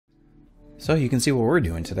So you can see what we're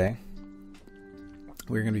doing today.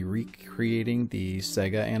 We're going to be recreating the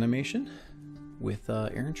SEGA animation with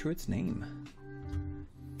Aaron Truitt's name.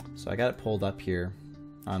 So I got it pulled up here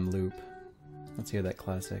on loop. Let's hear that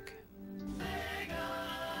classic.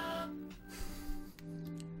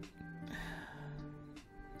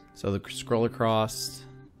 So the scroll across,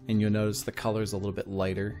 and you'll notice the color is a little bit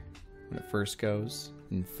lighter when it first goes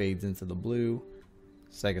and fades into the blue.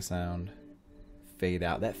 SEGA sound. Fade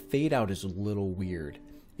out. That fade out is a little weird.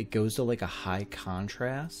 It goes to like a high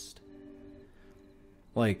contrast.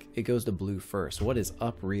 Like it goes to blue first. What is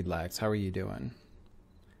up, Relax? How are you doing?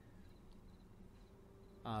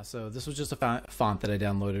 So this was just a font that I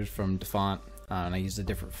downloaded from DaFont, and I used a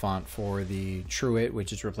different font for the Truitt,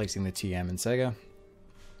 which is replacing the TM in SEGA.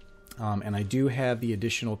 And I do have the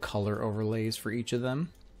additional color overlays for each of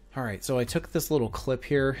them. All right, so I took this little clip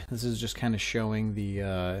here. This is just kind of showing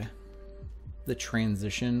the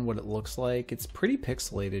transition, what it looks like. It's pretty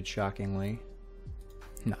pixelated, shockingly.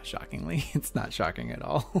 Not shockingly, it's not shocking at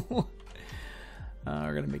all.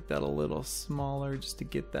 We're gonna make that a little smaller just to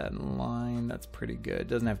get that in line. That's pretty good. It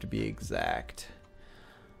doesn't have to be exact.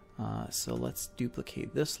 So let's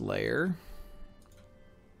duplicate this layer.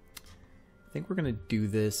 I think we're gonna do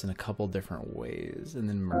this in a couple different ways and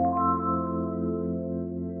then merge.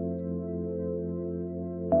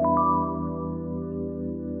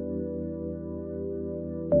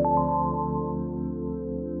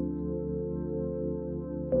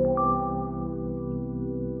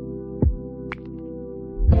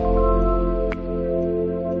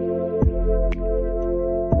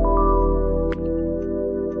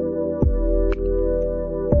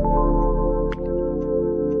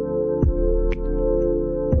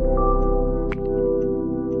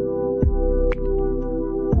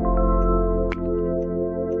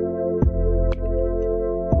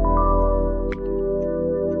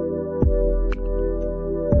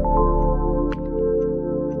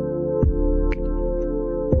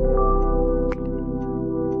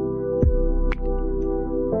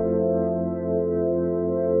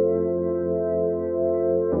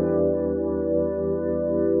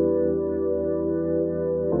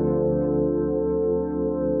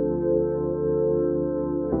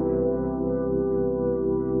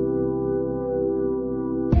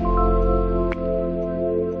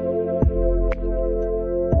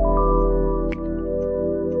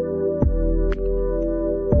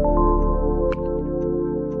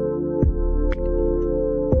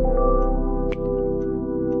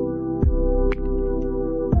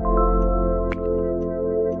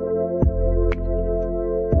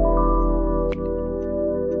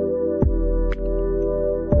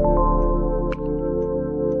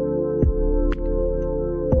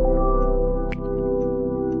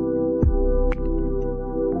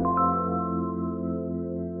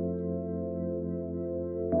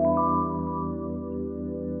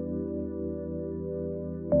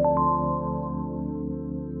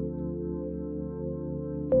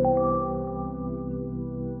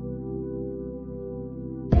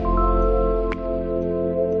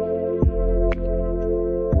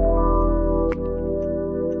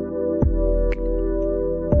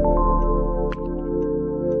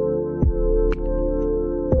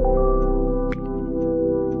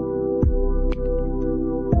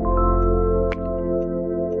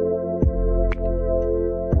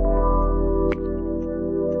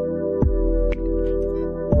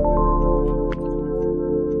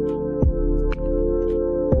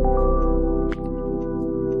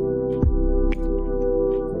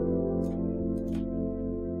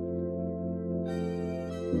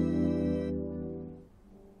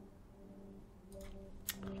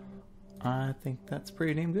 I think that's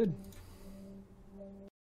pretty damn good.